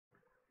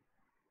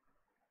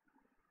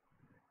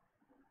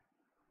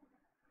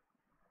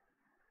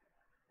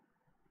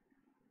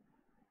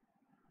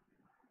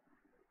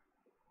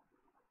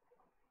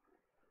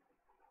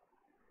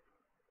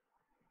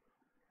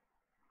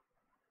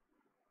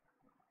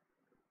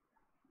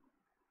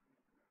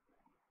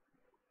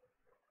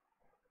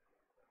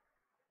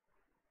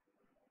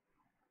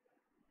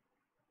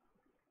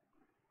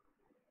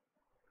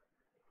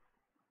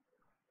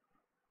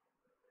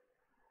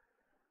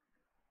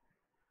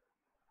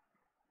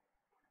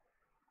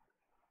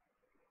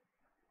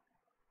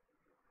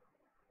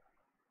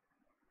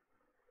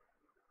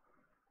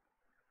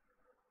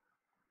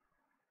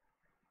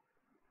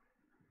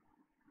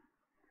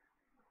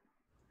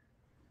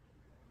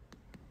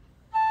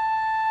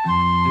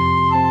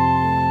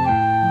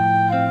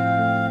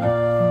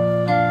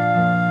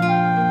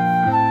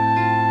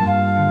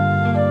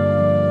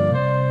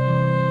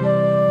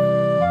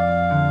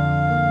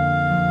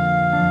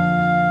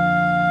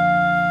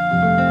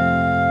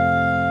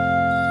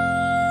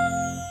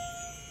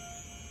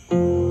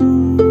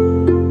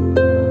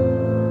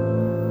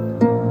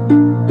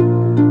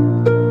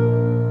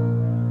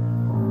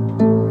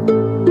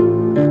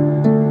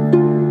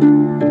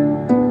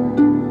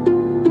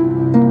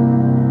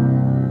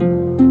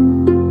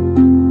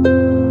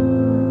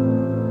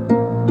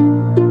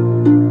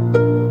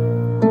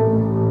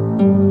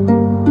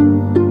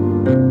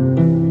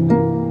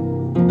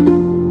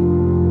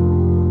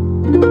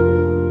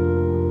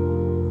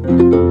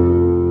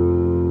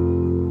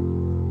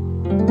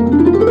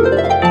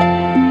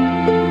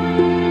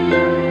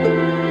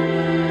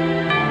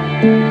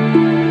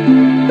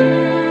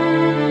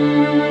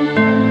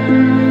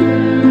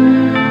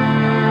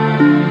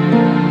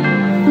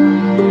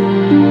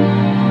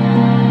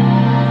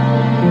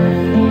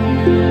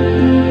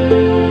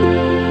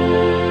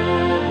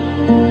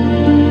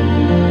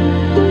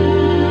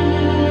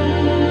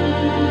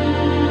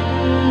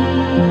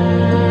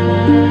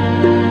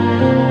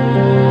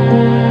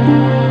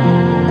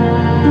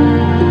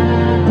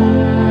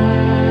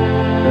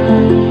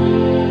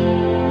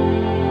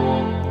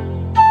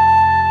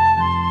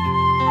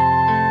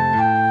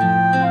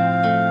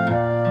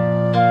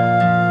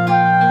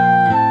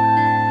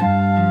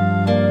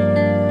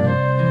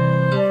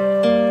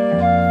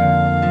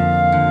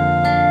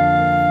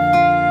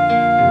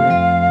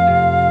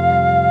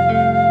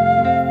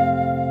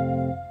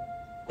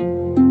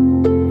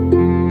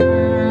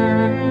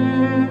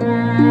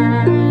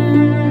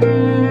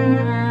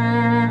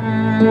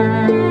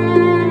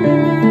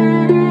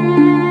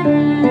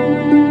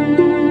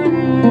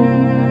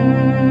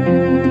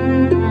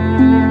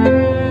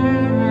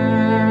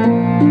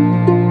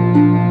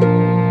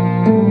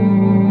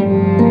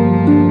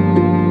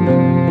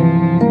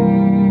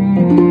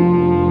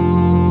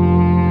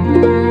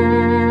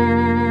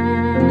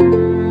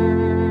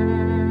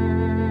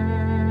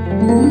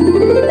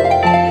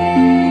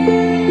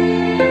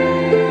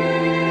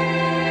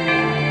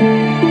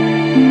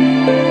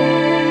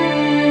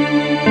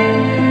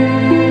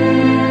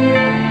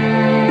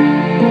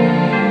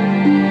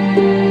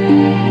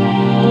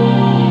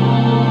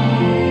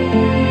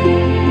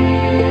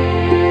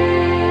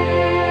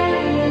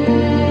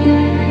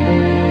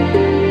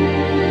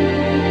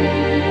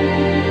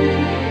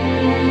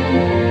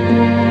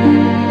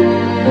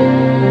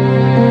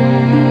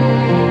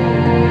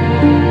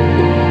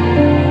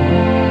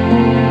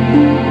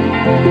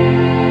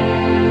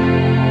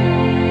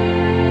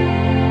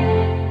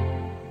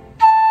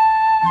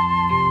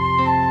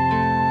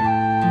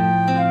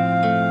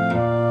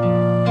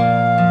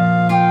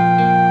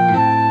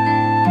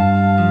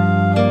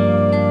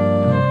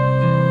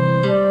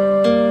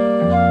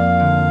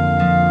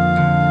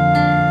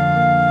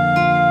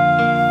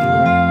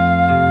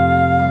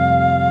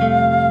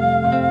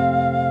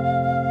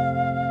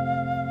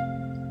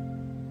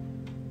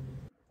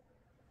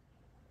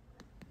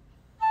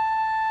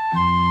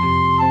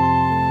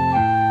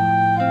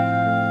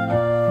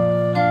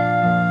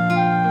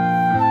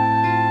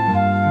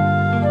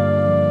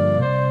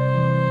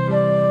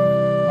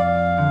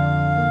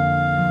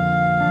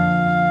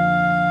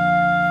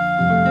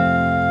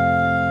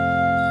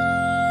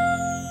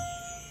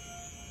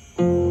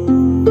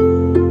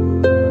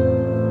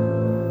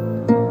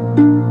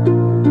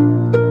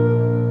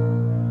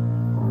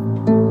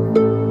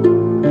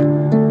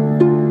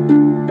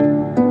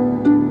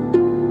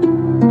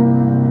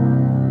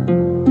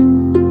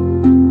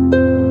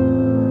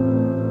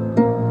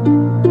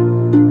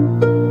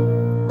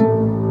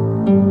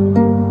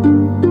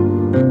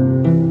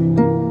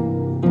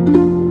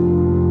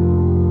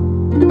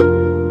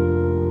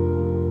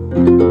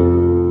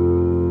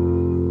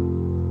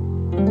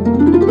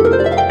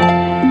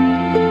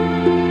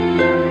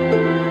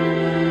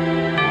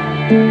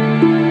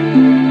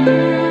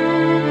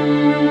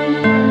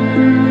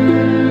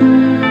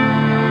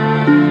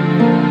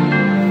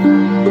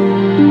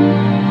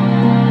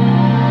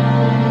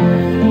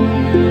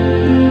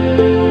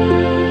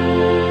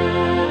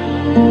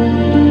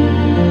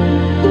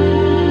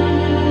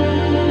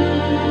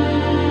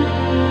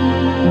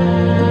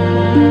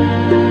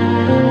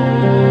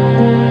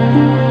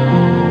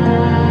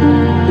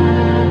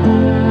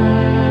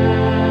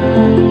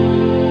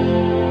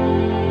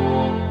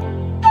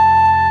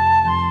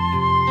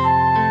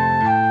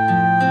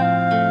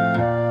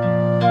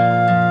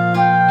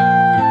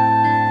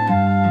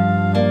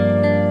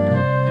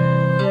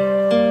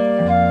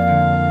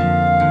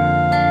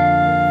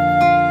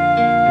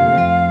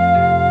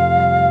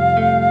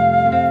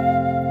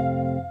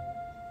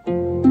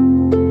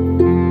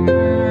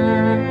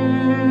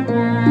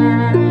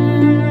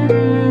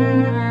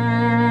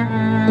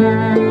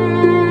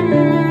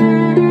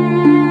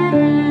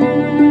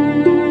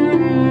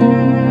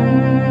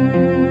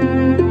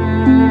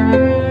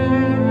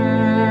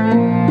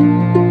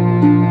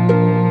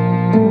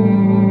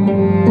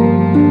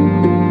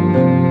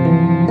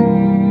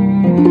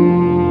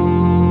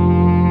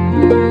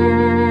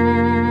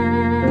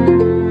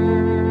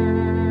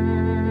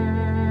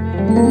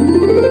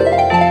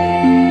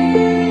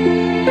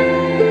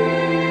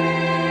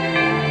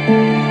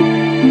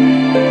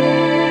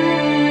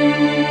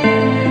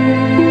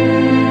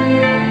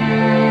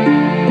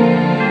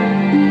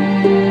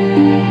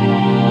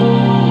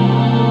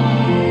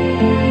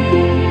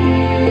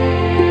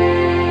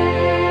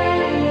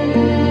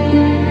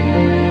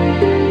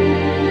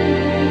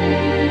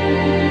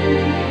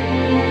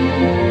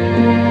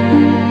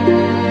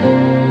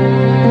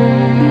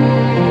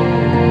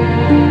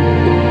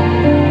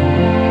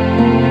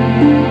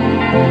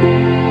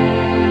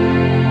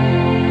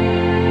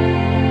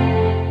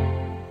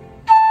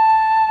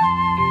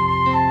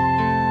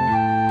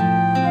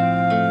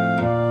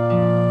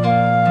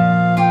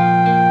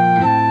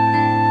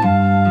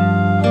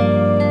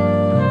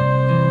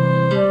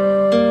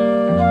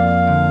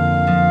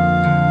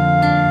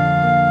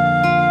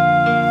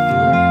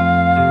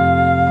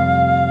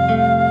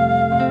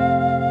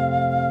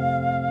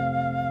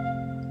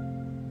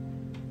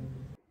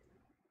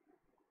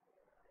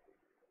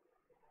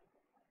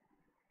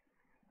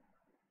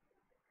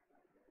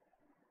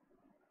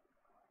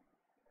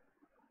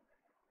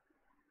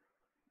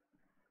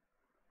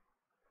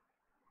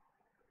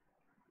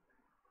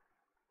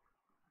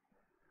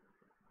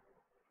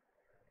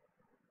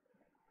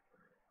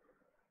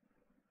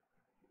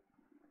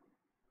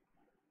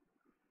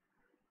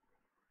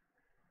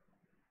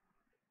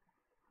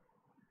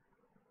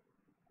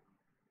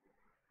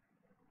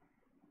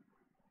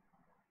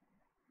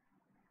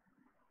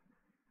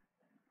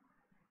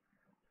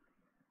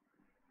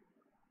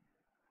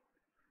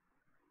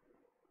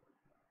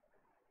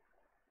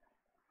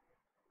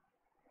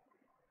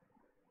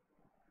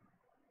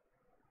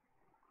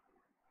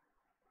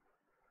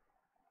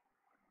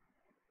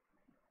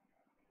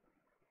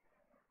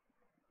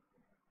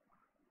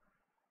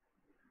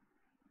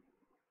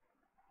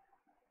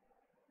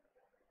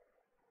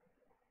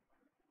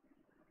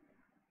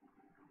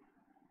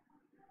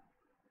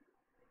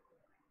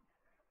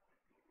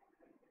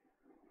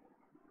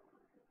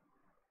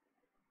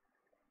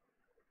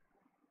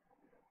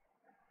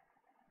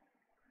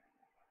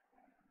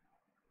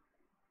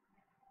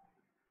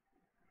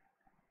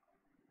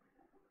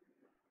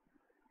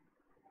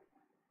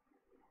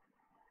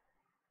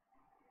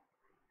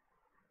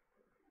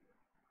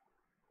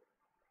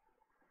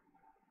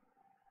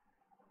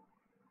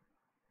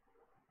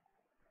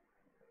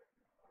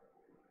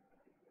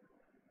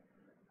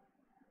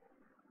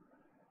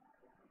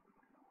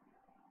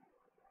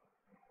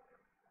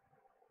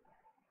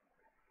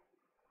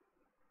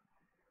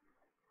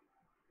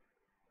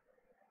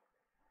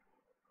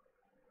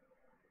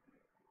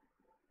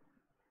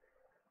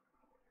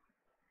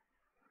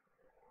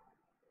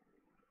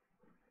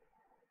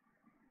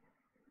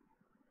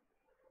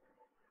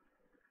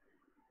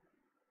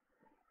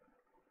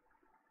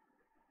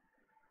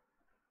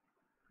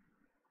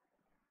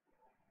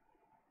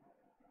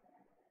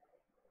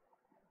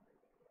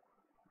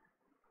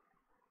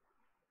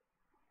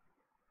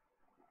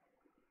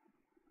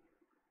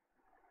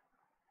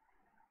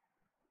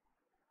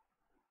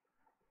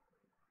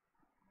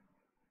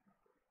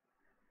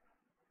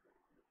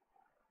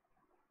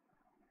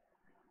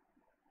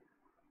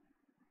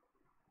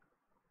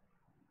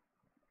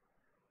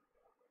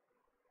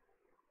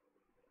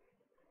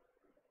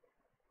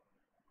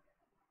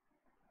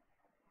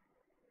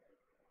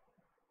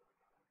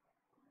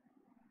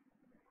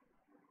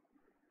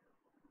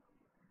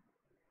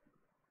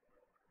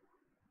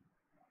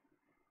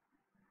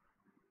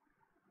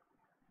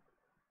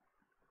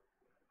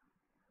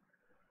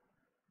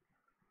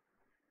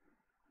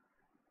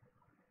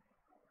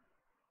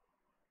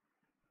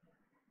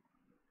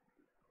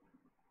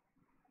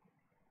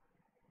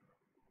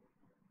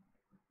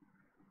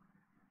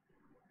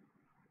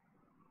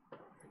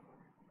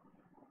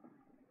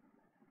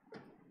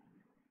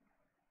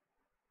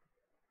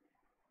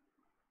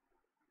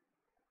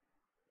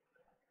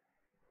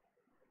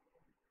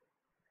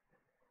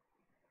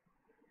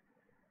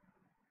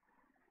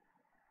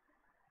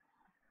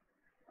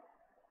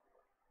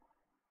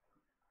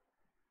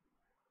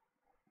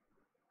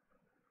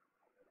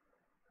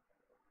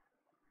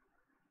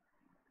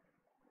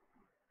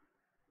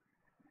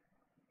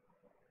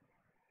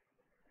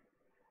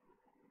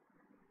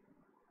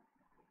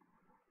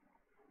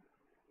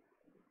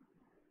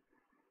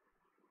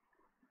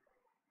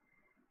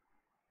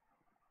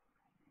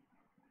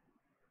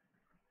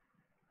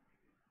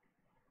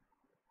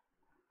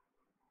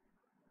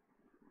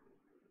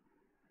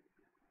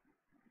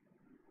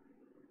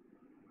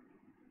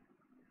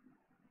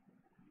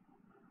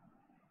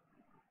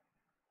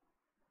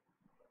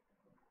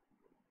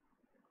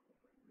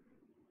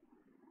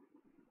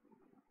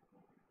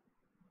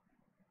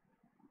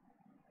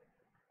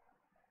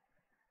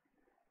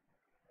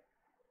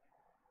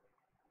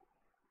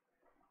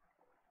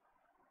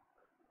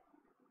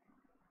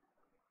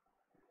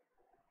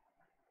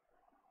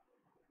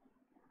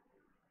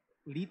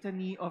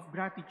Litany of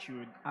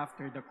Gratitude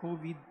after the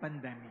COVID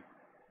pandemic.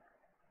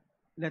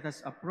 Let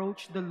us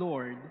approach the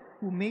Lord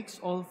who makes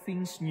all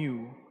things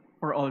new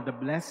for all the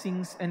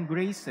blessings and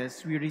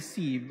graces we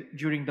received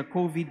during the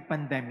COVID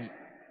pandemic.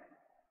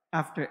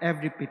 After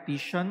every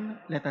petition,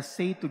 let us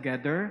say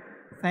together,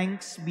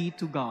 Thanks be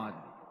to God.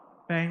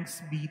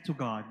 Thanks be to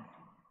God.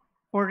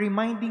 For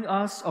reminding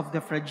us of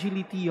the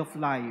fragility of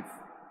life,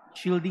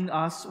 shielding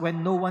us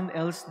when no one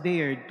else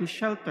dared to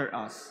shelter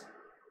us,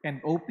 and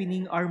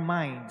opening our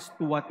minds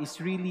to what is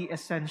really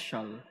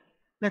essential,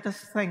 let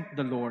us thank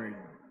the Lord.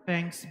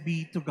 Thanks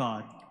be to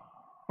God.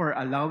 For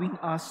allowing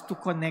us to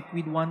connect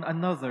with one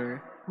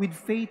another with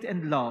faith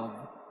and love,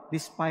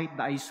 despite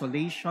the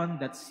isolation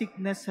that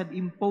sickness had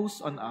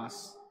imposed on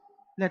us,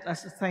 let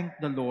us thank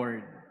the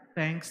Lord.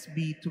 Thanks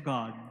be to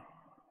God.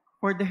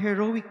 For the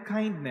heroic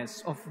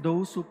kindness of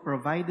those who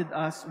provided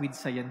us with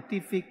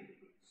scientific,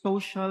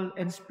 social,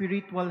 and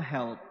spiritual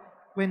help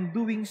when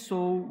doing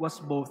so was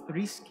both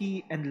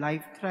risky and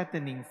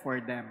life-threatening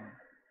for them.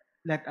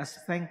 Let us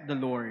thank the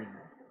Lord.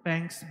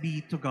 Thanks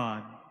be to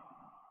God.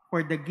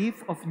 For the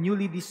gift of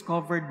newly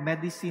discovered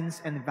medicines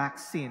and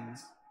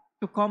vaccines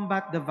to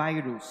combat the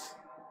virus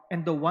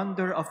and the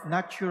wonder of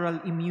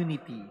natural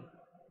immunity,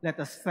 let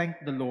us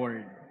thank the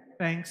Lord.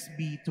 Thanks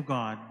be to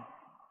God.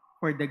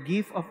 For the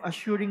gift of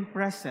assuring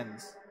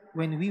presence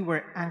when we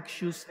were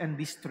anxious and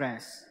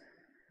distressed,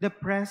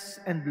 depressed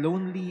and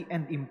lonely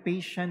and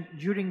impatient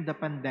during the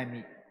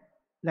pandemic,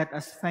 let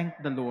us thank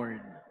the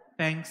Lord.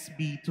 Thanks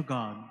be to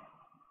God.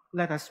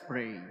 Let us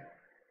pray.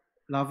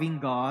 Loving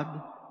God,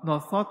 no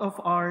thought of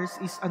ours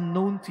is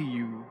unknown to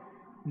you.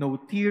 No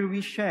tear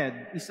we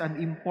shed is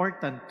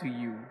unimportant to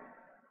you.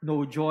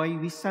 No joy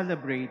we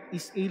celebrate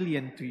is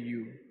alien to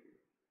you.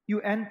 You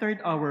entered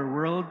our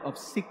world of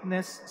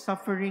sickness,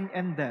 suffering,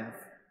 and death,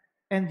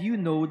 and you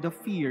know the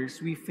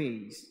fears we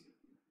face.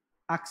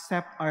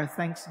 Accept our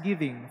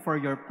thanksgiving for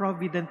your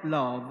provident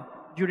love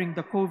during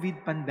the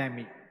COVID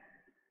pandemic.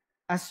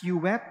 As you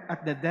wept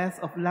at the death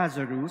of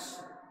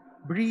Lazarus,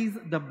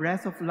 breathe the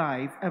breath of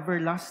life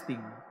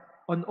everlasting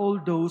on all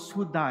those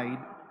who died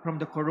from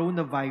the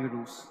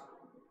coronavirus.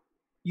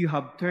 You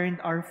have turned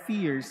our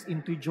fears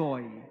into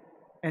joy,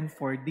 and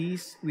for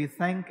this we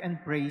thank and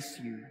praise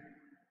you.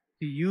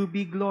 To you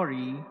be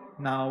glory,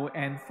 now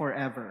and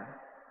forever.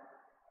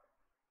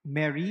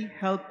 Mary,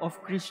 help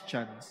of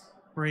Christians,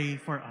 Pray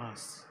for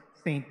us.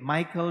 Saint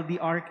Michael the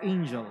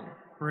Archangel,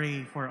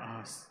 Pray for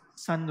us.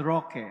 San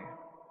Roque,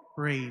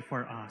 Pray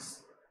for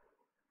us.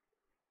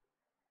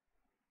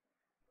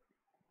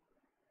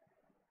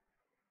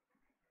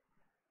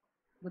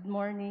 Good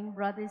morning,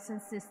 brothers and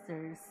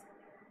sisters.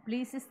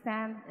 Please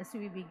stand as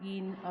we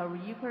begin our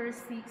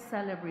Eucharistic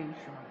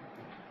celebration.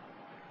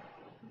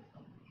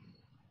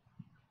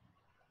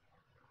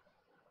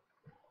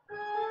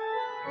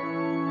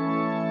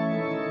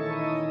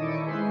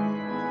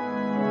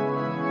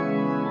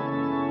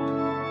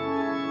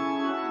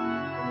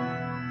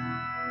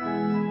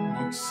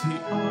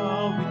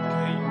 Magsiawit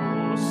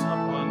kayo sa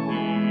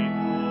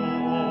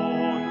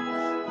Panginoon.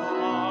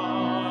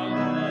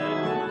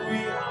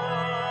 Hallelujah!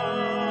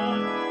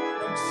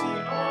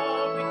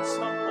 Magsiawit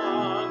sa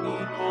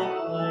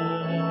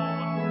Panginoon.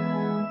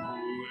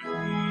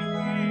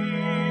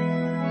 Purihin,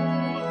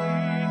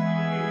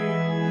 purihin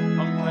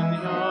ang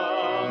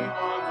kanyang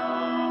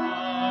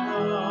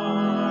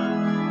pangalan.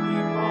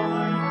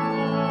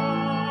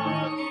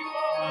 Ibayan,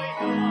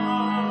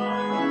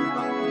 ibayan ang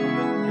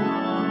tulad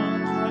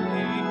niyang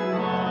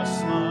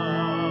kaligtasan.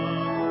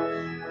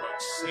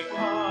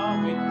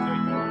 Magsiawit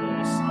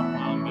kayo sa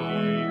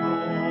Panginoon.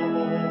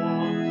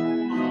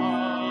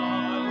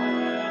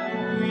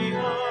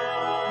 Hallelujah!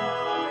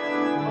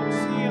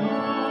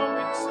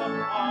 Magsiawit sa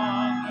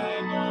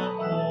Panginoon.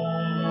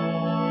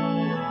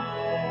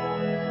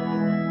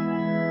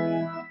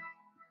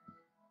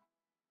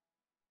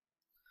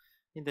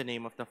 In the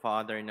name of the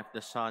Father, and of the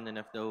Son, and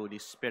of the Holy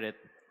Spirit,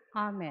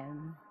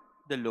 Amen.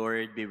 the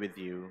Lord be with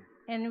you.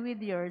 And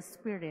with your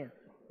spirit.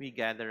 We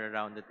gather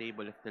around the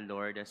table of the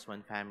Lord as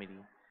one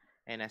family,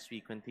 and as we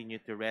continue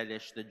to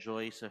relish the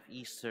joys of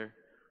Easter,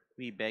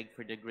 we beg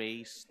for the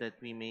grace that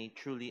we may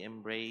truly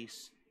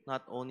embrace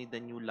not only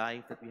the new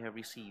life that we have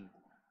received,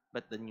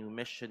 but the new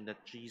mission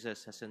that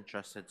Jesus has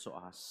entrusted to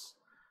us.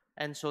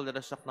 And so let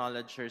us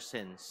acknowledge our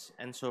sins,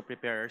 and so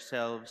prepare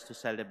ourselves to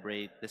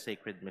celebrate the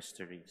sacred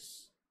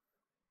mysteries.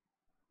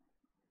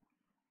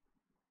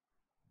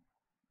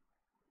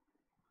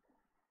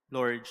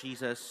 Lord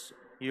Jesus,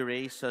 you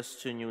raise us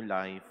to new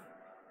life.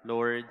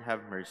 Lord,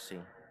 have mercy.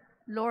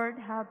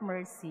 Lord, have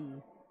mercy.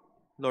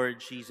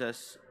 Lord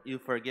Jesus, you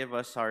forgive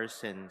us our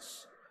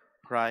sins.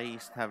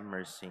 Christ, have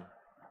mercy.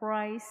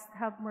 Christ,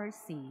 have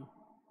mercy.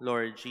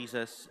 Lord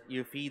Jesus,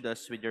 you feed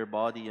us with your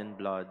body and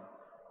blood.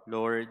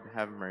 Lord,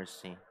 have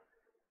mercy.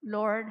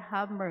 Lord,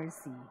 have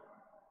mercy.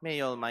 May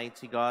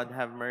Almighty God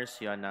have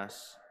mercy on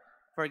us,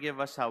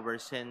 forgive us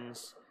our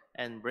sins,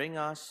 and bring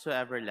us to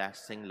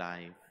everlasting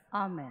life.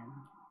 Amen.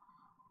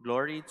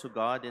 Glory to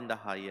God in the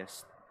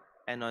highest,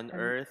 and on And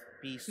earth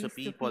peace to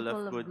people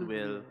of good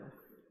will.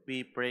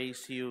 We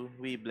praise you,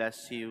 we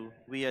bless you,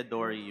 we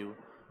adore you,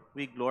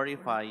 we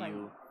glorify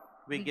you,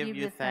 we give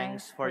you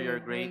thanks for your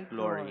great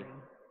glory.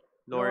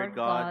 Lord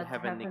God,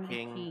 Heavenly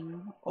King,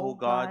 O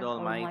God,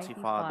 Almighty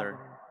Father,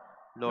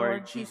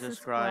 Lord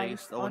Jesus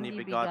Christ, only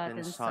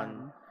begotten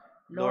Son,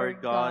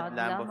 Lord God,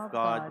 Lamb of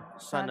God,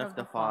 Son of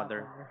the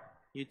Father,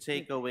 you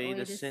take away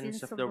the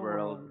sins of the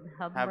world,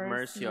 have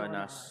mercy on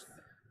us.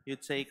 You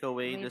take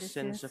away the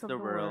sins of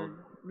the world,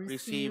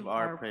 receive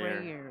our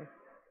prayer.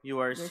 You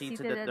are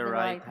seated at the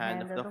right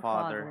hand of the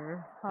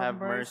Father,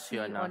 have mercy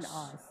on us.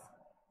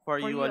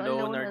 For you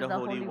alone are the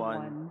Holy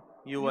One,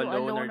 you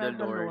alone are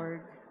the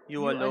Lord,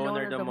 you alone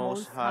are the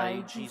Most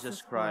High,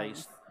 Jesus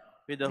Christ,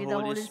 with the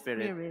Holy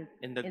Spirit,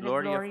 in the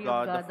glory of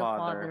God the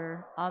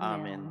Father.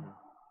 Amen.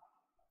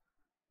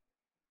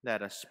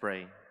 Let us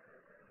pray.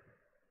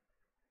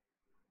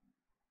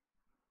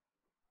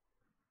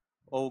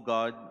 O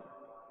God,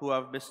 who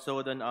have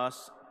bestowed on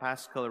us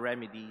paschal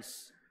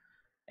remedies,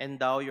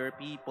 endow your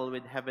people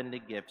with heavenly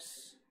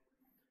gifts,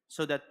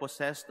 so that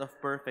possessed of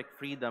perfect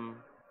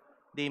freedom,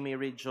 they may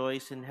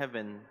rejoice in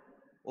heaven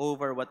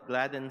over what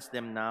gladdens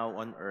them now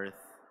on earth.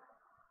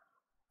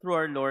 Through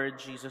our Lord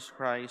Jesus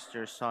Christ,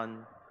 your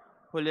Son,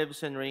 who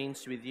lives and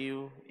reigns with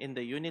you in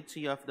the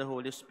unity of the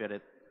Holy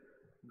Spirit,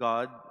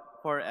 God,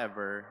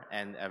 forever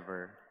and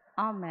ever.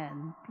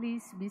 Amen.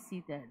 Please be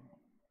seated.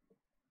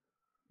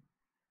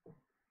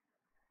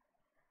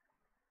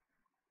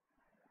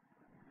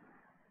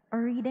 A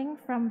reading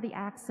from the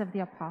Acts of the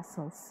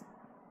Apostles.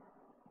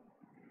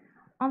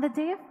 On the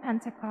day of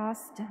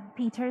Pentecost,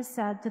 Peter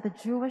said to the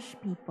Jewish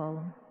people,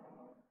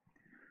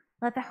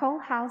 "Let the whole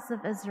house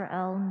of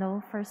Israel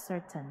know for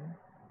certain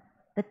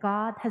that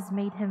God has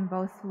made him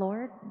both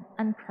Lord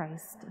and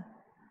Christ,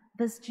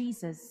 this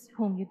Jesus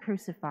whom you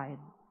crucified."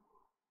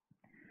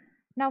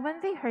 Now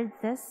when they heard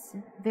this,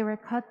 they were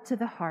cut to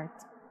the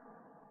heart,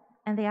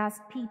 and they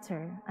asked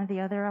Peter and the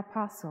other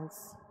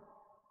apostles,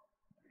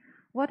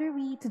 "What are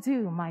we to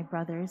do, my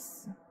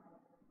brothers?"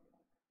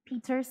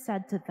 Peter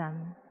said to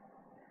them,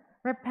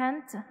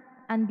 "Repent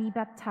and be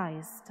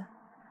baptized,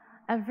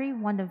 every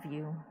one of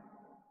you,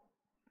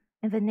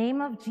 in the name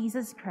of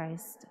Jesus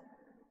Christ,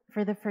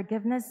 for the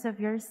forgiveness of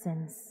your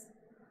sins,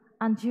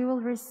 and you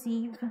will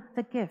receive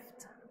the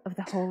gift of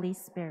the Holy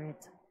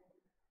Spirit.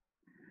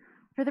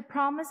 For the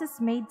promise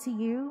is made to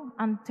you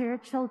and to your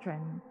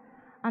children,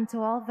 and to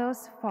all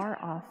those far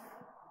off,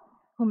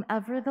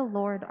 whomever the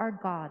Lord our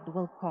God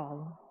will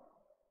call."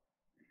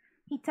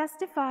 He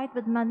testified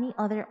with many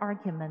other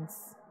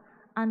arguments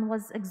and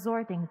was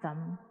exhorting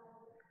them,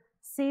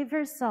 "Save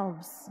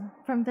yourselves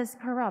from this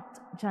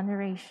corrupt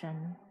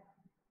generation."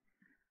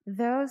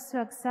 Those who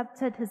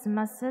accepted his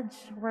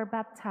message were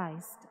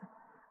baptized,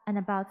 and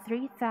about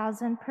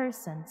 3,000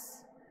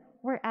 persons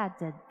were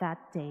added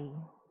that day.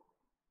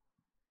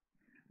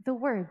 The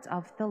word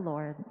of the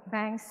Lord.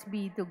 Thanks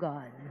be to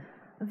God.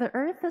 The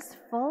earth is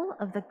full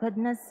of the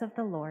goodness of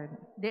the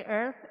Lord. The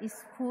earth is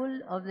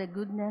full of the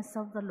goodness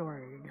of the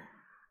Lord.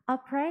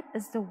 Upright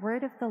is the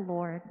word of the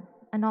Lord,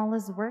 and all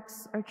his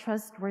works are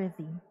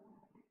trustworthy.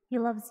 He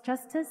loves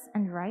justice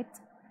and right.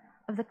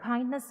 Of the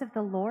kindness of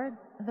the Lord,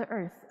 the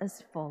earth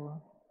is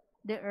full.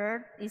 The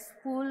earth is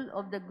full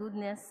of the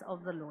goodness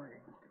of the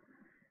Lord.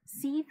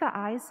 See, the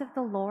eyes of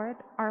the Lord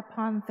are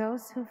upon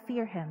those who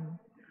fear him,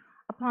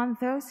 upon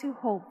those who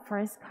hope for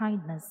his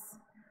kindness,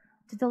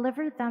 to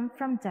deliver them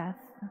from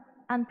death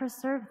and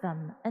preserve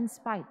them in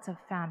spite of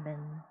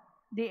famine.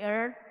 The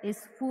earth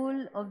is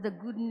full of the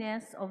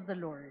goodness of the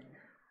Lord.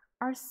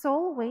 Our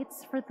soul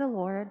waits for the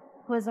Lord,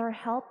 who is our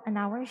help and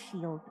our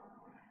shield.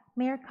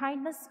 May your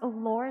kindness, O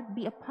Lord,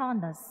 be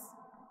upon us,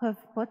 who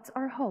have put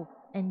our hope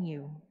in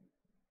you.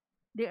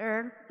 The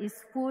earth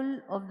is full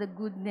of the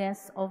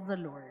goodness of the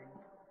Lord.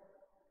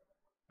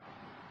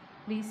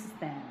 Please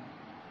stand.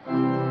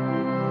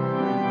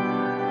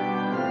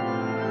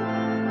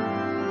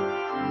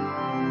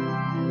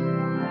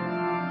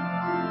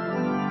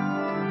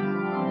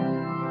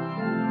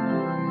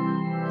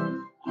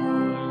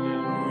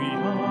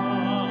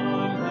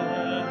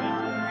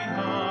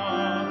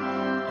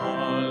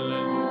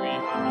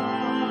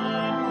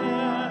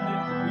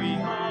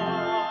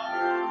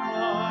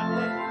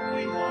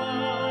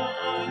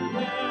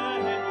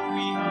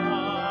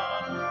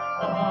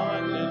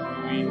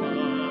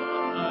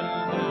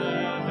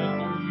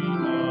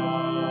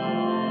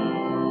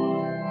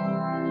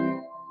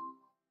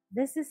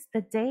 This is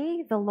the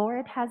day the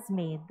Lord has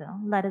made.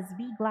 Let us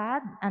be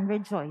glad and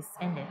rejoice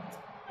in it.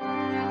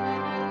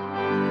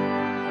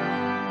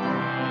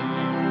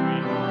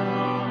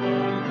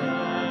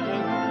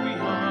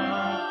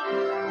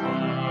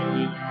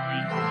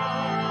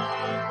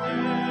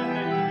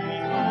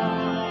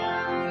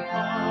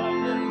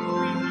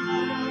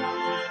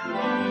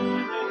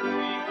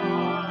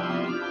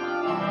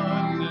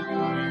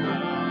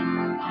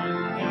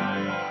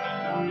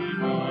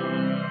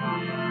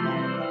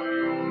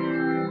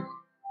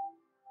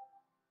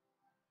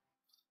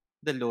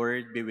 The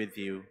Lord be with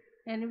you.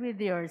 And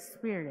with your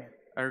spirit.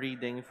 A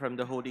reading from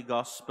the Holy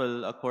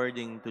Gospel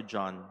according to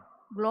John.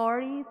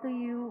 Glory to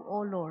you,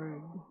 O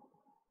Lord.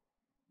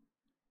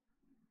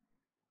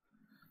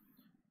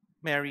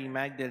 Mary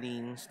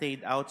Magdalene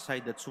stayed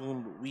outside the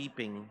tomb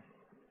weeping,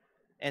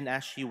 and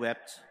as she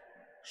wept,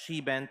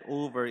 she bent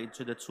over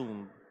into the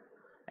tomb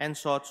and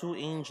saw two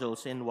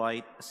angels in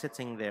white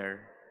sitting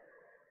there,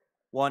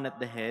 one at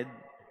the head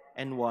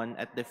and one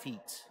at the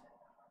feet,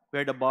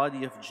 where the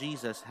body of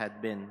Jesus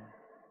had been.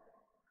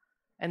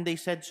 And they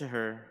said to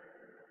her,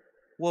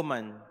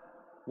 "Woman,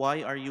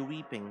 why are you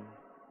weeping?"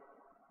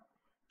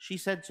 She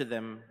said to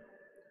them,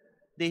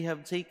 "They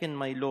have taken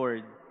my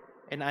Lord,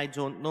 and I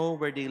don't know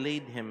where they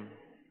laid him."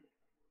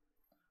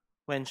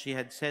 When she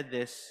had said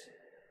this,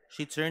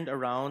 she turned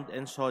around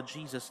and saw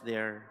Jesus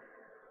there,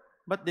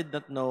 but did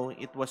not know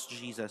it was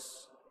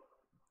Jesus.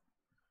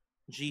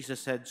 Jesus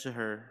said to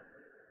her,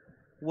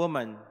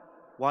 "Woman,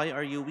 why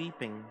are you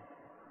weeping?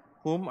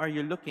 Whom are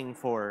you looking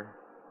for?"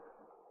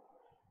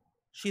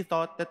 She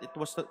thought it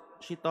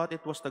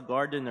was the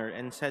gardener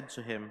and said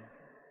to him,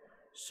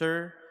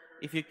 "Sir,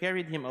 if you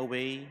carried him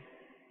away,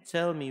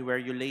 tell me where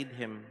you laid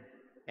him,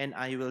 and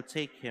I will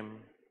take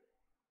him."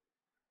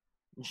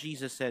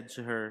 Jesus said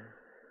to her,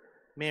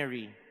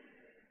 "Mary."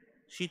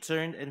 She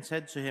turned and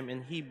said to him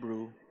in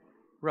Hebrew,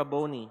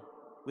 "Rabboni,"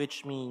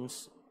 which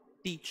means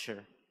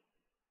teacher.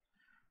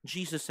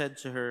 Jesus said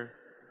to her,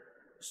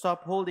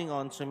 "Stop holding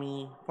on to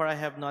me, for I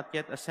have not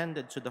yet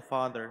ascended to the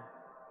Father.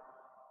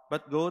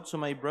 But go to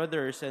my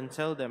brothers and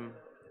tell them,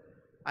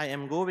 I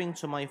am going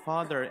to my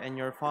Father and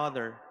your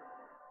Father,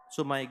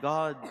 to my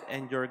God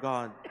and your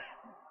God."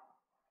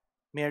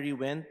 Mary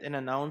went and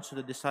announced to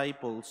the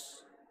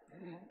disciples,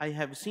 "I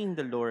have seen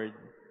the Lord,"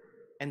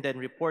 and then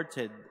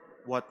reported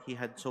what he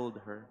had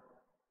told her.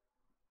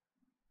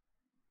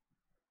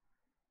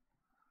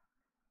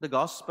 The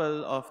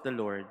Gospel of the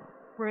Lord.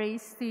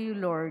 Praise to you,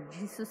 Lord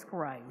Jesus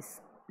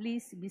Christ.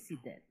 Please be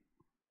seated.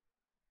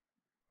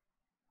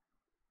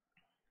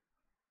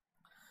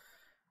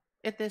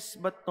 It is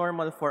but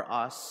normal for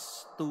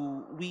us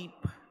to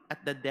weep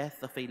at the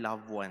death of a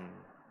loved one,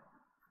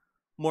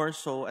 more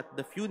so at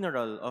the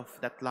funeral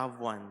of that loved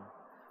one.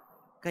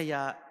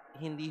 Kaya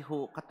hindi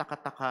ho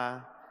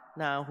katakataka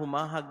na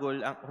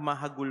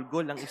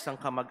humahagulgol ang isang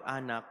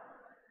kamag-anak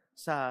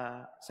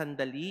sa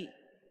sandali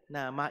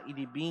na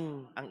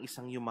mailibing ang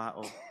isang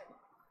yumao.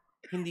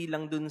 Hindi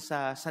lang dun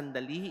sa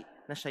sandali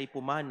na siya'y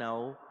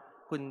pumanaw,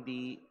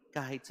 kundi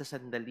kahit sa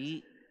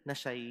sandali na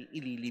siya'y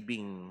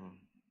ililibing.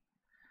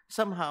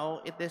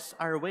 Somehow, it is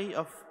our way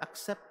of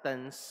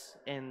acceptance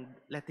and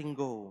letting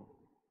go.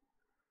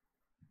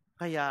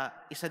 Kaya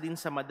isa din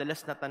sa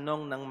madalas na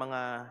tanong ng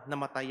mga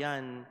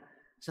namatayan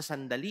sa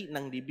sandali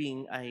ng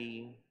libing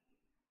ay,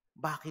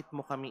 bakit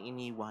mo kami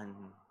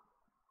iniwan?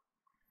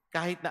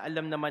 Kahit na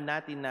alam naman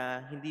natin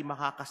na hindi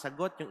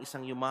makakasagot yung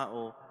isang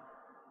yumao,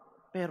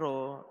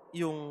 pero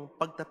yung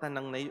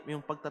pagtatanong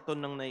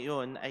na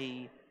yun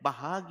ay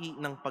bahagi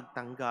ng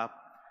pagtanggap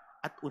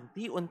at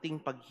unti-unting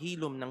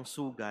paghilom ng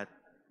sugat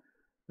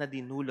na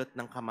dinulot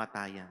ng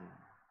kamatayan.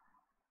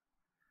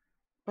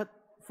 But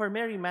for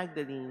Mary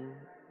Magdalene,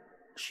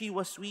 she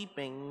was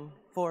weeping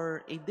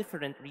for a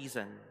different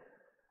reason.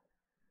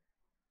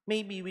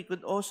 Maybe we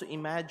could also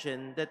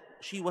imagine that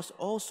she was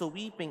also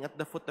weeping at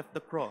the foot of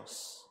the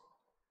cross.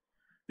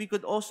 We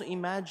could also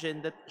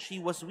imagine that she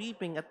was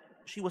weeping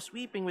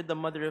with the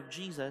mother of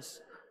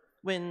Jesus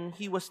when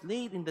he was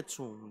laid in the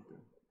tomb.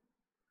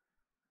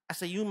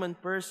 As a human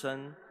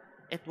person,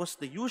 it was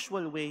the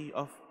usual way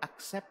of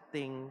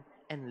accepting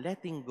and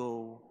letting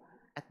go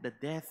at the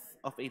death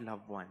of a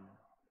loved one.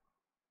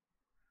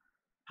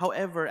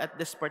 However, at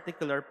this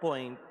particular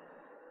point,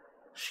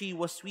 she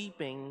was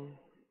weeping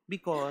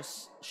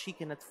because she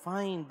cannot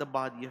find the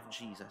body of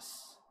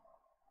Jesus.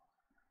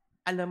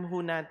 Alam ho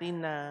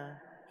natin na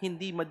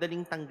hindi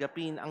madaling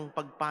tanggapin ang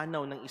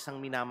pagpanaw ng isang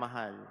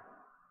minamahal.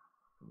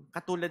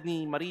 Katulad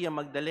ni Maria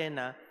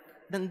Magdalena,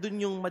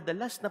 nandun yung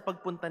madalas na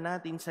pagpunta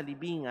natin sa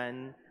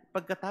libingan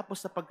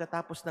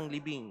pagkatapos ng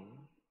libing.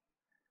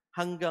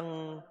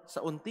 Hanggang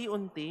sa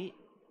unti-unti,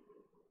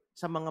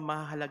 sa mga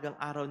mahalagang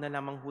araw na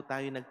lamang ho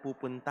tayo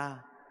nagpupunta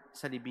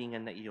sa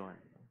libingan na iyon.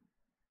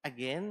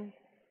 Again,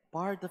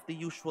 part of the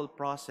usual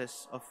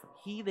process of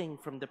healing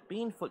from the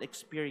painful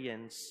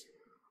experience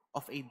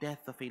of a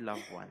death of a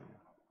loved one.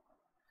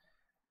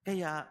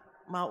 Kaya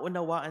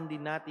maunawaan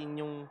din natin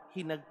yung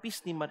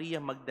hinagpis ni Maria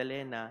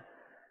Magdalena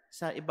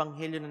sa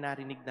ebanghelyo na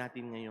narinig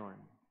natin ngayon.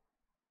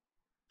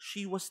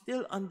 She was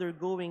still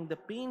undergoing the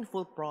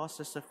painful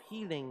process of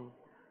healing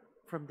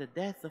from the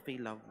death of a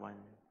loved one.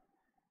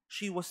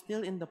 She was still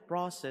in the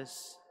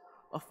process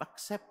of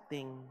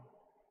accepting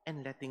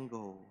and letting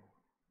go.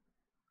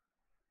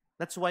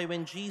 That's why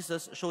when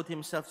Jesus showed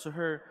himself to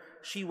her,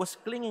 she was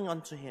clinging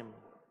onto him.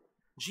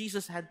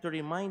 Jesus had to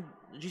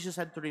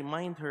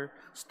remind her,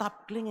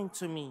 stop clinging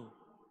to me.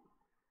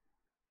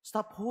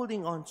 Stop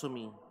holding on to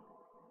me.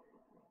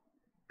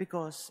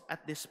 Because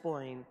at this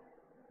point,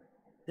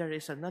 there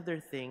is another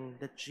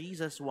thing that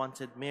Jesus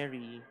wanted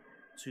Mary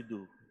to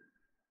do.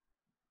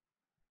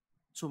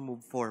 To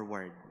move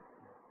forward.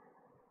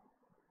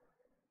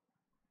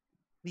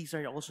 These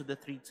are also the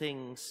three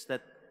things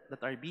that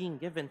are being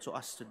given to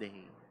us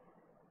today.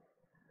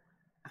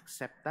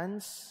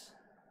 Acceptance,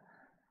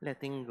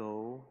 letting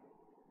go,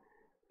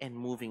 and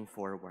moving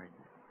forward.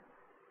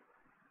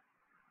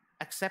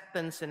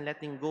 Acceptance and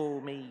letting go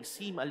may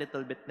seem a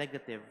little bit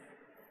negative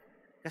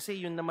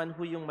kasi yun naman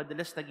ho yung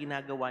madalas na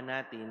ginagawa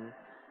natin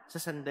sa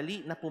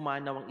sandali na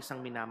pumanaw ang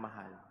isang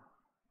minamahal.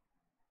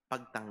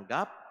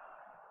 Pagtanggap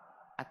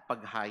at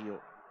paghayo.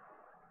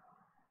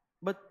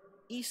 But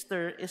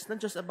Easter is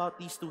not just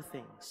about these two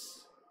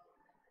things.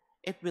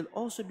 It will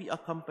also be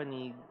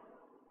accompanied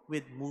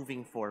with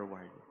moving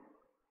forward.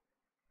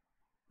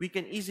 We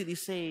can easily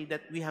say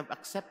that we have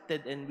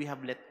accepted and we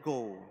have let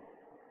go.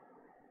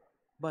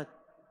 But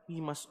we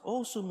must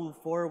also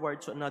move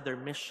forward to another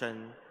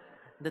mission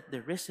that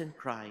the risen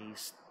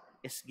Christ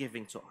is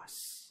giving to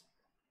us.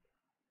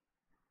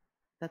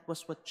 That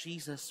was what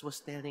Jesus was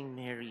telling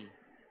Mary.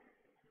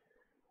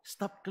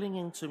 Stop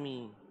clinging to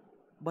me,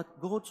 but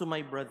go to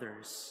my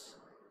brothers.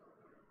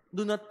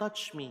 Do not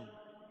touch me.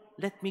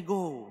 Let me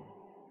go.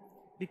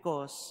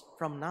 Because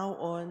from now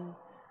on,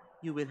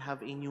 you will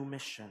have a new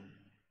mission.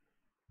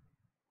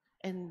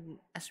 And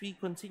as we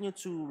continue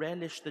to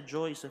relish the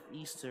joys of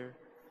Easter,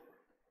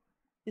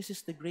 this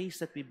is the grace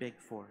that we beg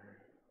for.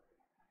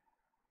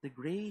 The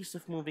grace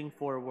of moving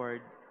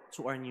forward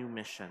to our new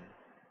mission.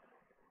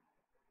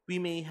 We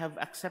may have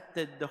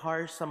accepted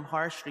some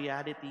harsh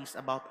realities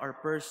about our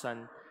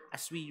person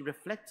as we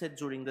reflected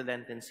during the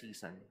Lenten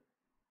season.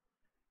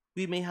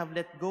 We may have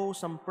let go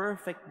some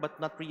perfect but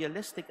not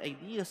realistic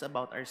ideas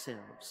about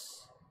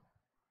ourselves.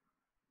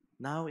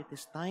 Now it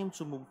is time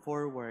to move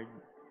forward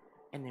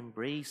and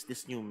embrace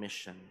this new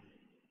mission.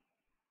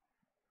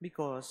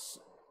 Because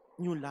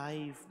new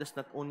life does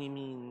not only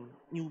mean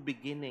new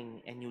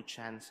beginning and new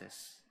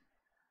chances.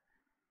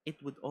 It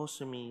would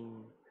also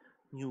mean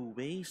new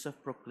ways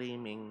of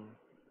proclaiming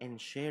and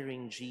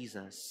sharing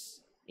Jesus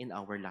in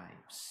our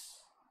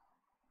lives.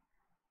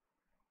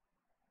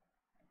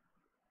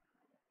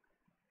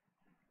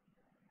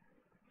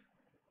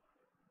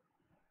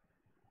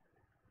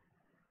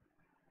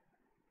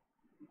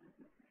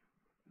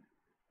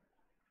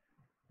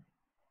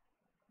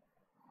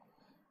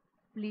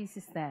 Please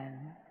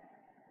stand.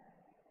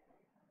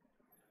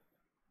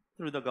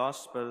 Through the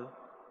gospel,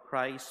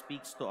 Christ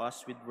speaks to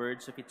us with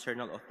words of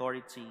eternal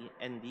authority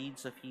and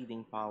deeds of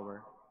healing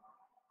power.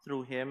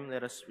 Through him,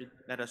 let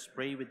us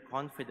pray with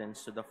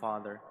confidence to the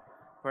Father.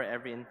 For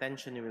every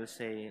intention we will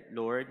say,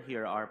 Lord,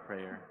 hear our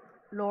prayer.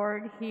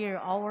 Lord, hear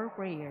our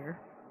prayer.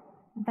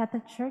 That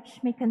the Church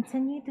may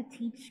continue to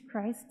teach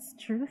Christ's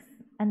truth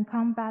and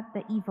combat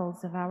the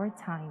evils of our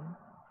time.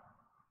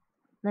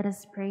 Let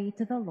us pray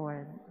to the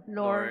Lord.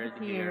 Lord,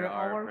 hear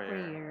our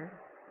prayer.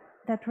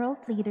 That world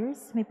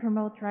leaders may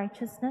promote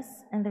righteousness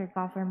in their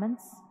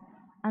governments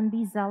and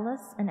be zealous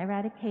in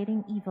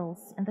eradicating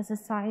evils in the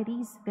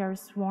societies they are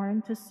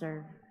sworn to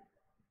serve.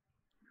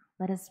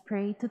 Let us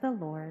pray to the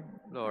Lord.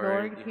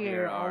 Lord,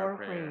 hear our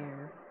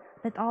prayer.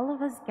 That all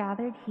of us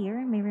gathered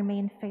here may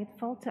remain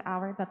faithful to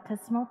our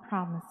baptismal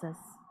promises.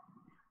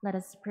 Let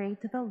us pray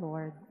to the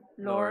Lord.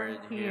 Lord,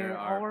 hear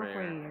our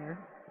prayer.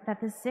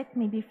 That the sick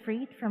may be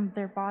freed from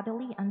their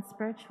bodily and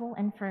spiritual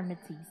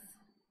infirmities.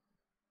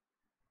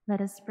 Let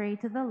us pray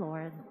to the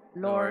Lord.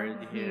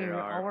 Lord, hear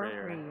our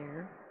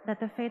prayer. That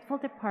the faithful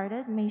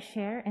departed may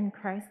share in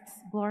Christ's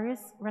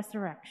glorious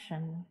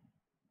resurrection.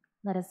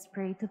 Let us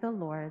pray to the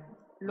Lord.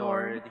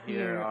 Lord,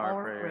 hear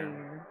our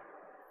prayer.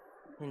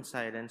 In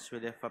silence, we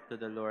lift up to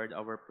the Lord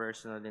our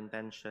personal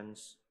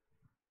intentions,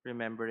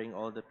 remembering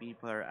all the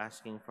people who are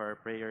asking for our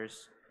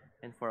prayers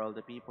and for all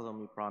the people whom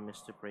we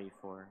promise to pray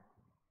for.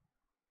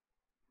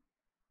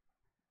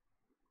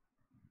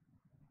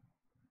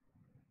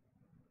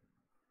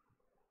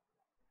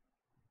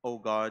 O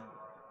God,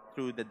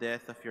 through the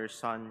death of your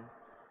Son,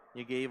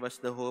 you gave us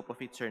the hope of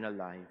eternal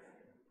life.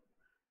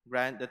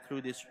 Grant that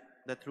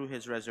through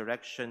his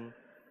resurrection,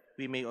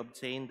 we may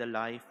obtain the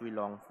life we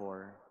long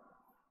for.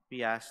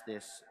 We ask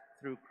this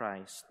through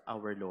Christ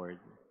our Lord.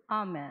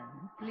 Amen.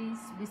 Please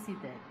be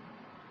seated.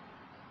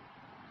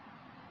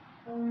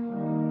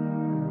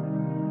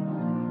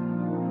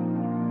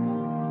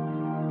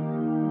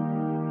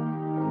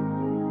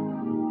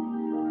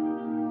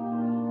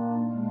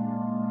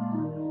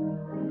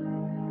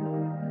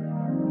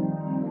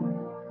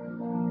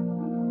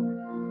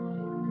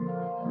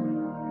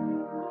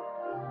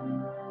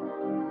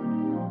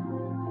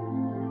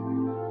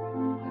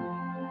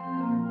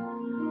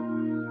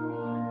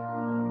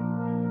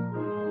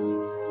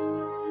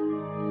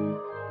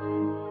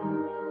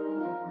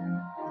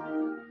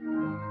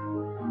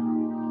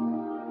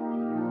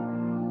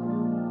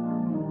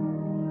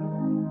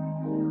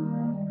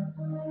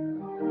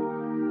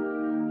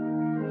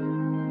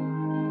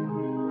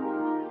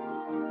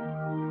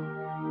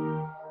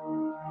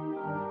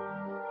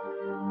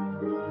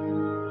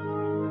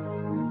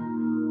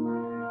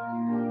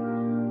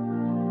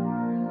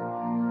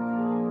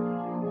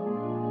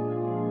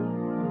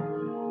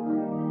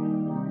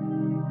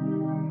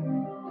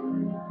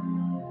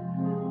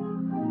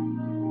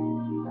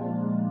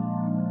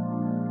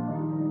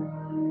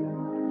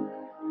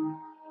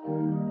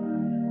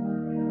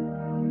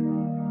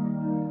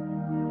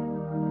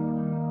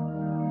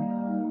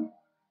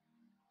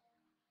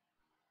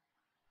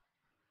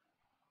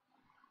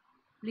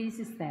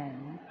 Please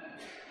stand.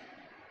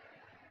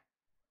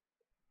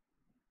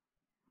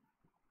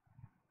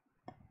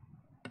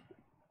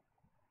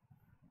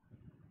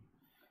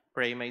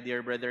 Pray, my dear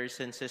brothers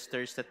and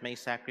sisters, that my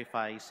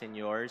sacrifice and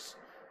yours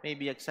may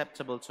be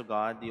acceptable to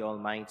God, the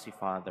Almighty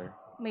Father.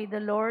 May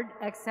the Lord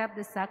accept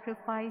the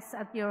sacrifice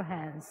at your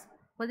hands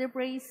for the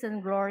praise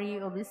and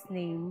glory of his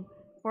name,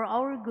 for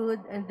our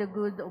good and the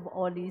good of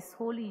all his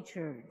holy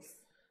church.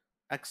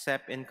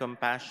 Accept in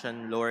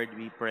compassion, Lord,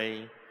 we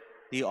pray,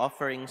 the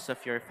offerings of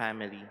your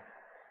family,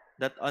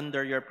 that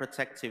under your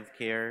protective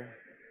care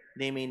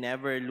they may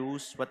never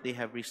lose what they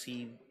have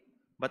received,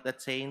 but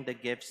attain the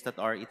gifts that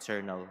are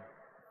eternal.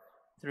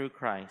 Through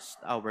Christ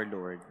our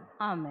Lord.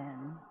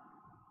 Amen.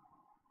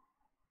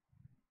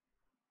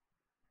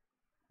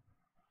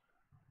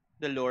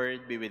 The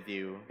Lord be with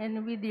you.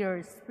 And with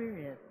your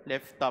spirit,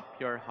 Lift up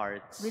your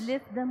hearts. we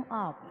lift them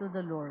up to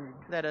the Lord.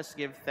 Let us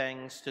give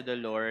thanks to the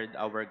Lord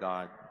our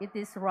God. It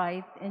is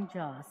right and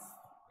just.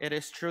 It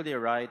is truly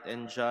right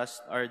and just,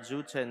 our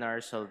duty and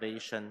our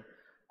salvation,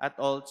 at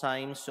all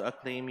times to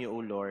acclaim you, O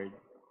Lord.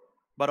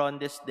 But on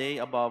this day,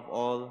 above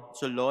all,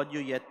 to laud you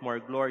yet more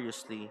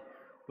gloriously,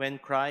 when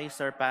Christ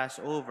our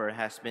Passover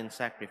has been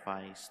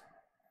sacrificed.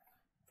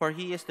 For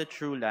he is the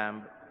true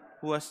Lamb,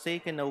 who has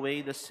taken away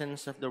the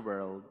sins of the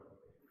world.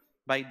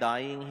 By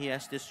dying, he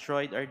has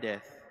destroyed our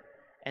death,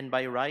 and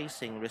by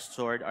rising,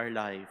 restored our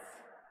life.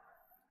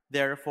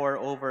 Therefore,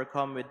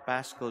 overcome with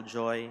paschal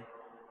joy,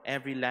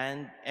 every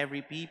land,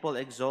 every people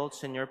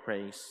exalts in your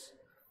praise,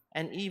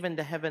 and even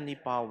the heavenly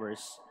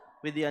powers,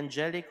 with the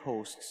angelic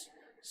hosts,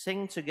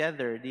 sing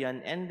together the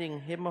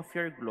unending hymn of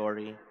your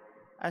glory,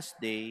 as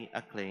they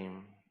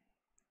acclaim.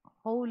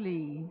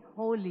 Holy,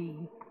 holy,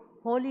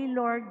 holy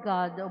Lord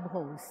God of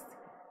hosts,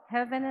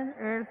 heaven and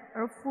earth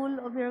are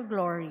full of your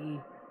glory.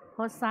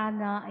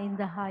 Hosanna in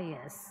the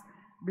highest.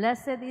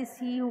 Blessed is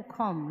he who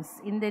comes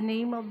in the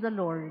name of the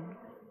Lord.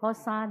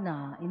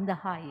 Hosanna in the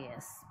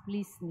highest.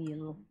 Please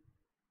kneel.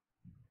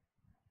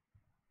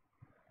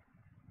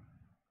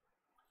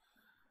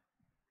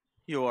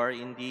 You are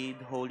indeed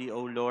holy,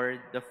 O Lord,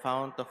 the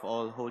fount of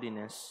all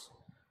holiness.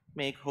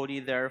 Make holy,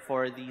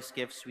 therefore, these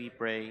gifts, we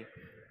pray,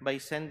 by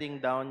sending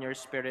down your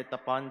Spirit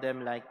upon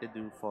them like the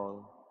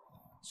dewfall,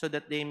 so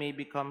that they may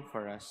become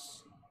for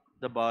us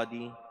the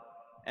body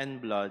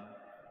and blood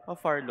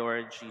of our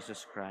Lord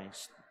Jesus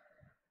Christ.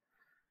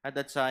 At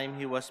the time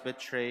he was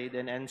betrayed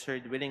and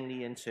entered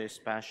willingly into his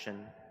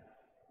passion,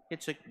 he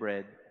took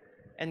bread,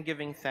 and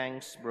giving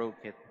thanks,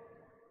 broke it,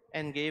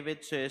 and gave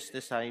it to his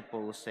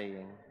disciples,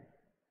 saying,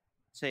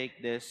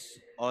 "Take this,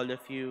 all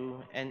of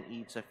you, and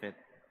eat of it.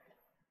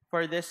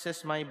 For this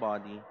is my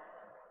body,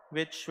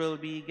 which will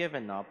be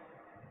given up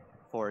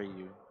for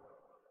you."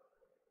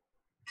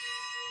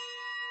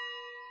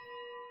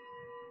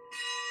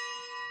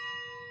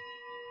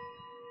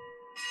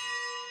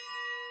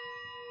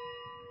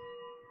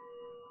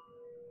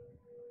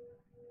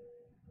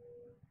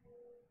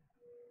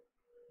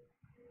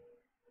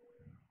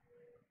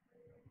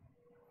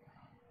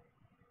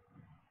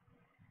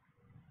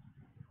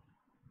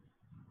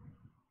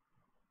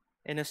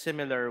 In a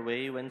similar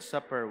way, when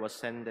supper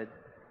was ended,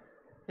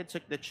 he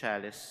took the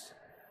chalice,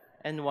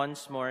 and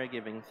once more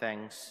giving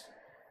thanks,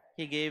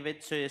 he gave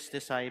it to his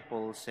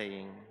disciples,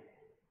 saying,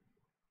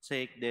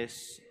 "Take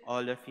this,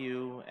 all of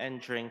you, and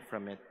drink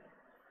from it.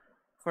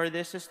 For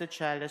this is the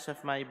chalice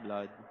of my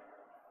blood,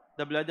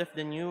 the blood of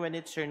the new and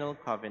eternal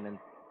covenant,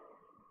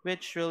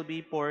 which will be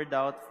poured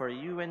out for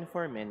you and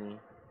for many,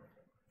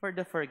 for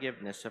the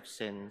forgiveness of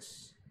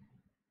sins.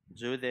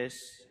 Do this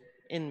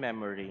in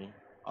memory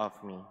of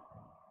me."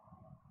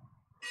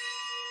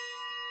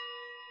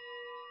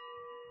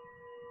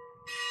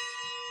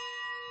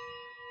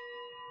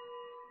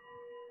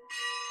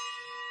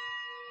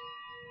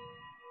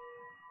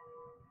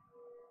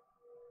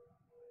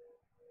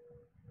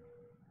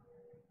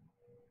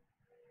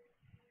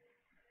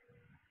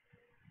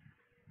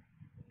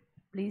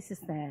 Please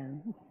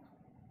stand.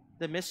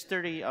 The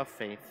mystery of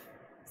faith.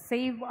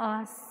 Save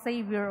us,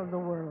 Savior of the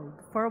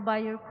world, for by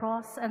your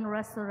cross and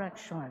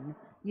resurrection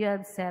you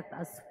have set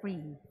us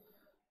free.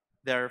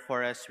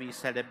 Therefore, as we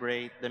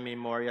celebrate the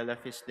memorial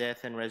of his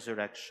death and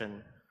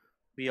resurrection,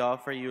 we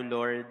offer you,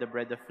 Lord, the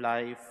bread of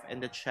life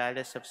and the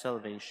chalice of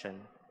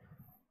salvation,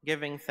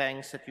 giving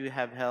thanks that you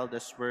have held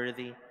us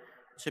worthy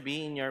to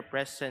be in your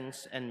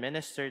presence and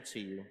minister to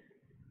you.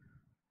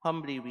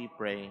 Humbly we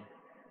pray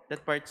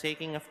that,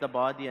 partaking of the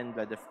body and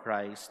blood of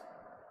Christ,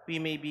 we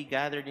may be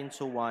gathered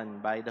into one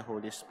by the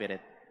Holy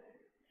Spirit.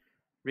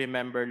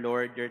 Remember,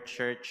 Lord, your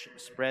church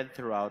spread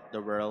throughout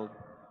the world,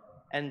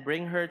 and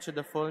bring her to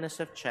the fullness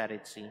of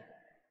charity,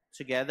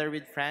 together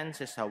with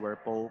Francis, our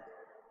Pope,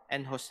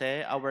 and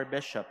Jose, our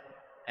Bishop,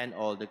 and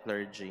all the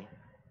clergy.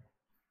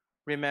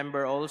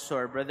 Remember also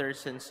our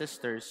brothers and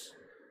sisters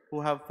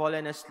who have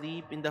fallen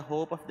asleep in the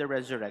hope of the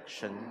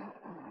resurrection,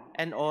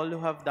 and all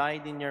who have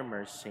died in your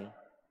mercy.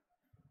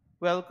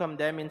 Welcome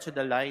them into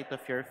the light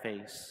of your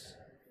face.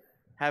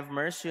 Have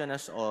mercy on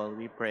us all,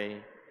 we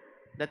pray,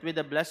 that with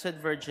the Blessed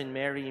Virgin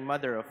Mary,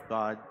 Mother of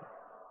God,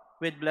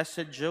 with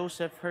blessed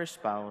Joseph, her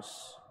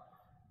spouse,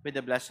 with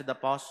the blessed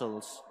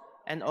apostles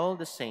and all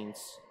the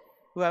saints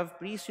who have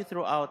pleased you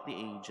throughout the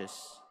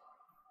ages,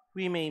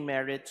 we may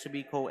merit to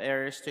be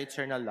co-heirs to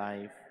eternal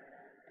life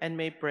and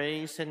may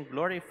praise and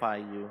glorify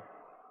you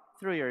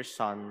through your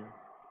Son,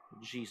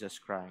 Jesus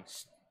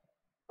Christ.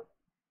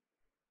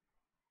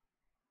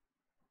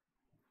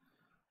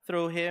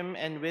 Through him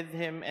and with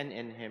him and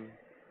in him,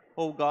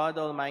 O God,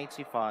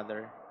 Almighty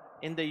Father,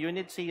 in the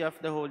unity of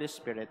the Holy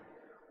Spirit,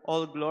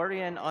 all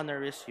glory and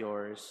honor is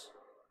yours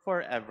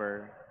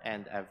forever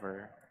and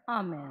ever.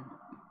 Amen.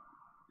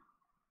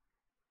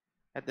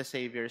 At the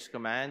Savior's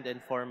command,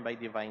 informed by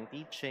divine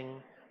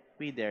teaching,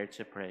 we dare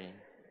to pray.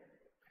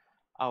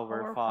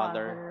 Our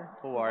Father,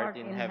 who art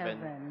in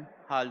heaven,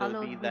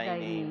 hallowed be thy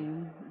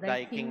name.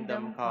 Thy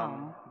kingdom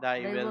come,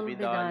 thy will be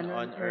done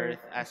on earth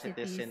as it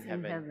is in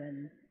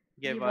heaven.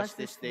 Give us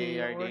this day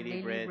our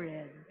daily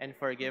bread, and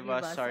forgive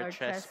us our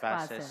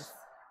trespasses,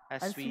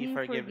 as we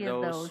forgive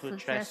those who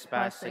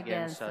trespass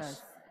against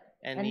us.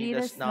 And lead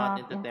us not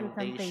into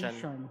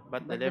temptation,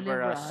 but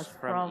deliver us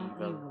from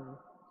evil.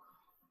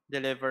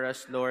 Deliver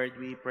us, Lord,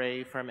 we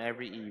pray, from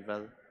every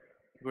evil.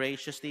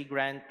 Graciously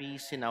grant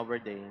peace in our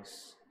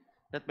days,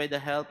 that by the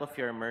help of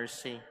your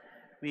mercy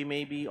we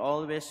may be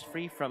always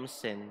free from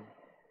sin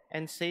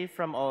and safe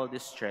from all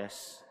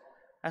distress,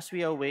 as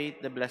we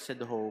await the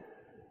blessed hope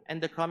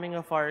and the coming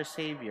of our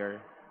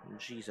Savior,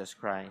 Jesus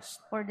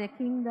Christ. For the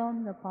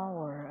kingdom, the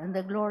power, and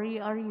the glory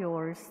are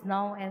yours,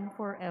 now and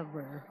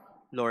forever.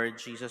 Lord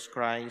Jesus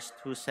Christ,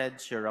 who said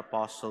to your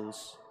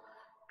apostles,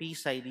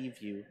 "Peace I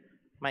leave you,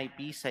 my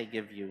peace I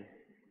give you,"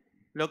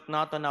 look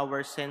not on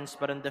our sins,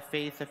 but on the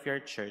faith of your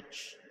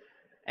Church,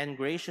 and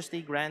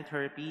graciously grant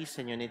her peace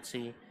and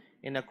unity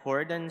in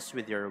accordance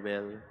with your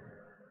will,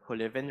 who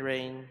live and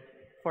reign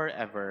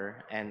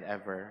forever and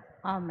ever.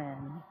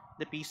 Amen.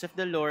 The peace of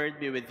the Lord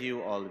be with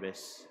you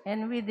always.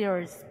 And with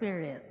your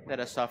spirit.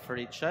 Let us offer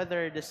each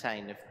other the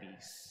sign of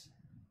peace.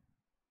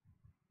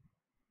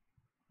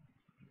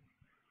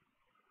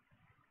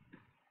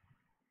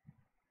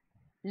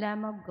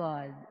 Lamb of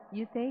God,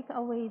 you take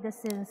away the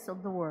sins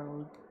of the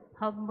world.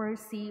 Have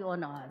mercy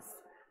on us.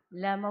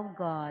 Lamb of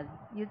God,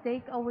 you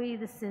take away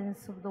the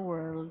sins of the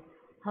world.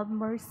 Have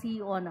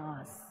mercy on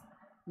us.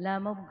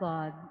 Lamb of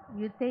God,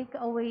 you take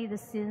away the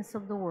sins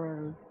of the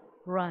world.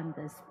 Grant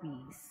us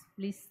peace.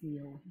 Please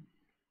kneel.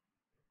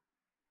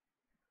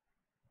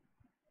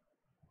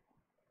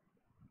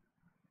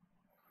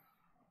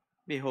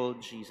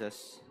 Behold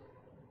Jesus.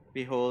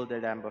 Behold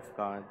the Lamb of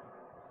God.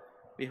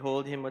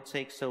 Behold him who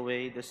takes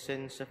away the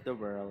sins of the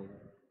world.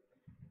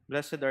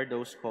 Blessed are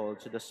those called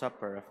to the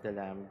supper of the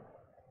Lamb.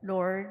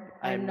 Lord,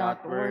 I am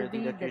not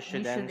worthy that you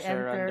should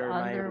enter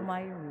under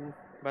my roof,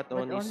 but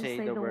only say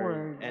the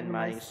word, and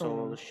my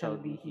soul shall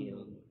be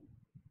healed.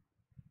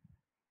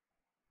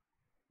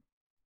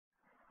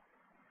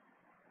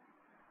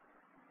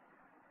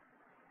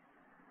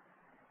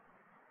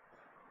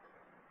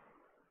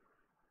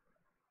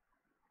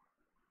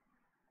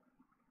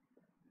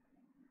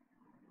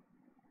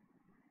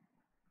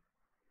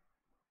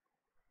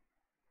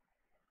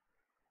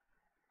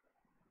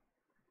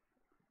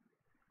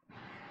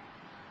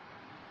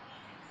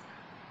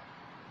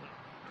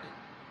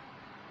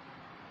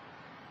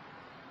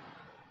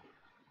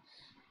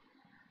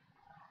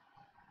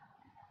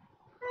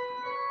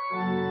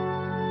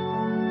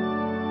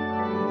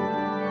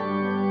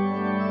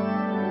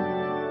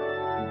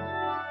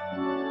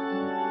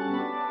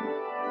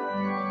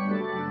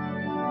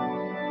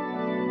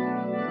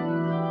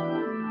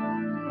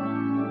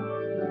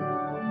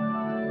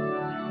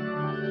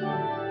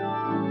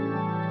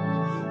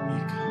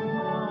 Ikaw,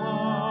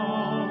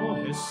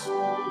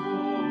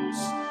 Jesus,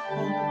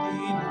 ang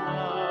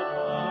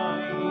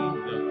tinapay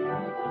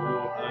ng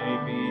buhay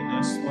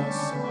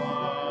binasbasan,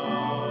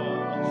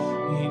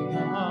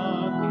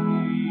 inating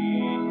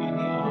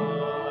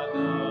inialay.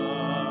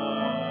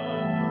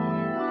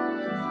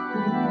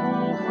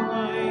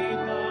 Buhay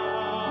na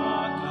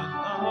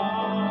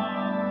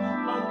ganap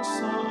ang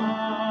sa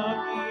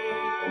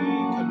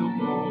ating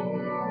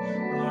kaloob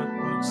at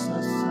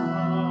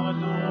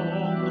pagsasalong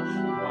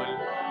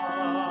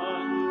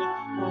walang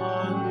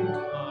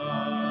hanggan.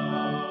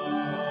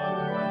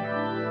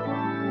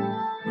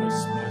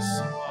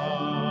 Basbasan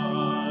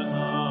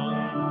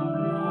ang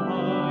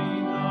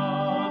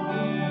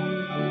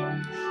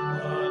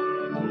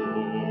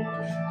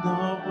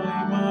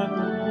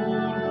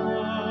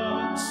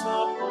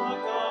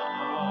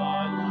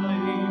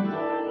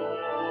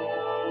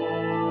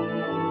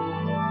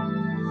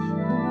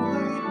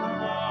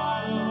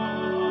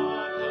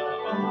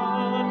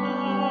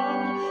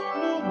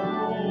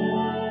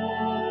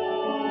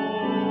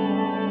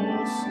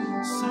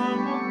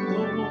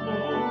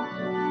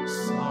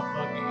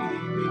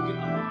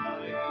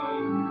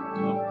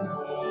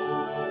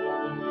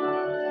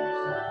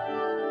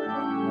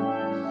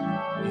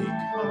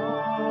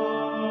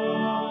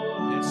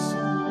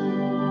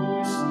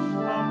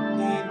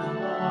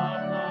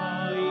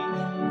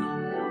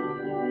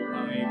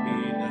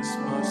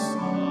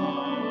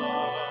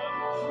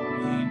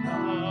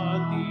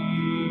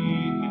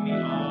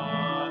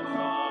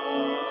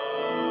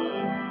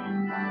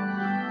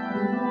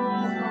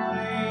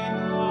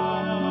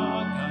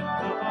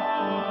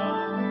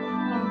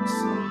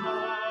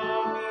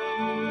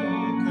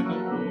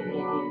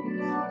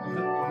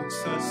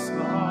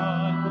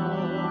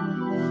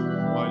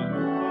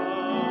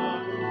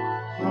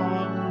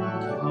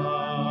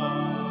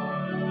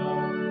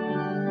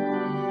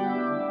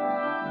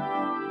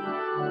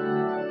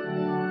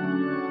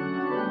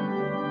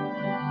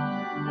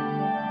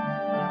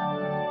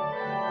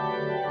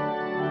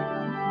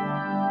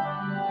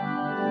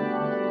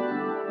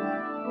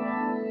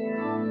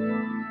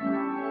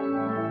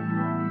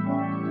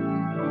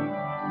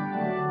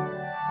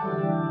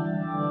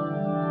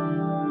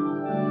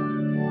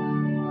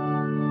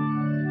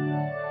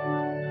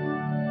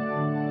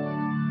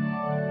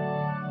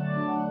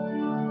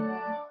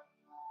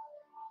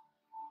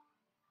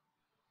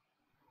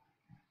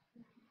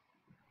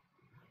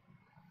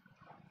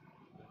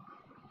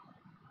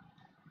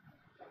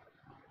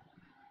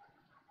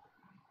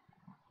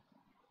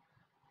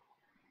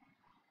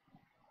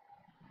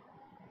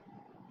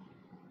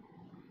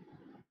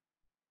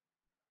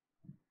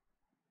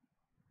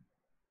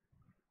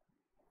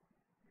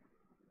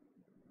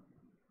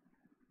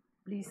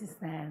Please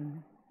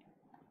stand.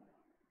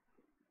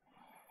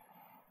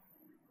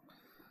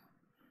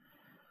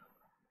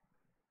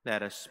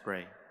 Let us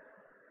pray.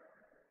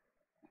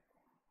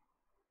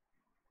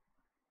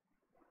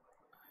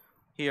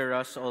 Hear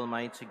us,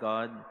 Almighty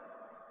God,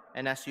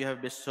 and as you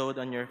have bestowed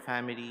on your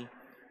family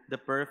the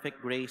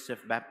perfect grace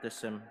of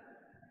baptism,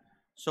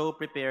 so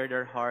prepare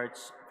their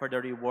hearts for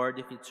the reward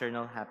of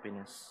eternal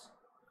happiness.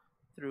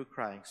 Through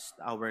Christ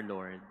our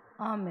Lord.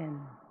 Amen.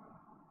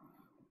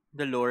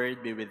 The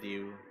Lord be with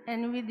you,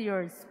 And with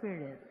your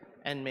spirit.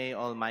 and may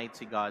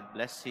Almighty God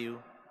bless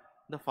you,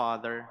 the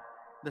Father,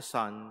 the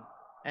Son,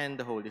 and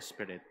the Holy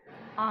Spirit.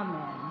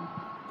 Amen.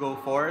 Go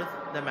forth,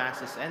 the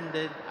Mass is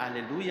ended.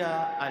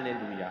 Alleluia,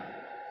 alleluia.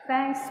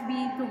 Thanks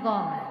be to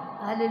God.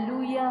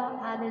 Alleluia,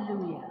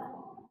 alleluia.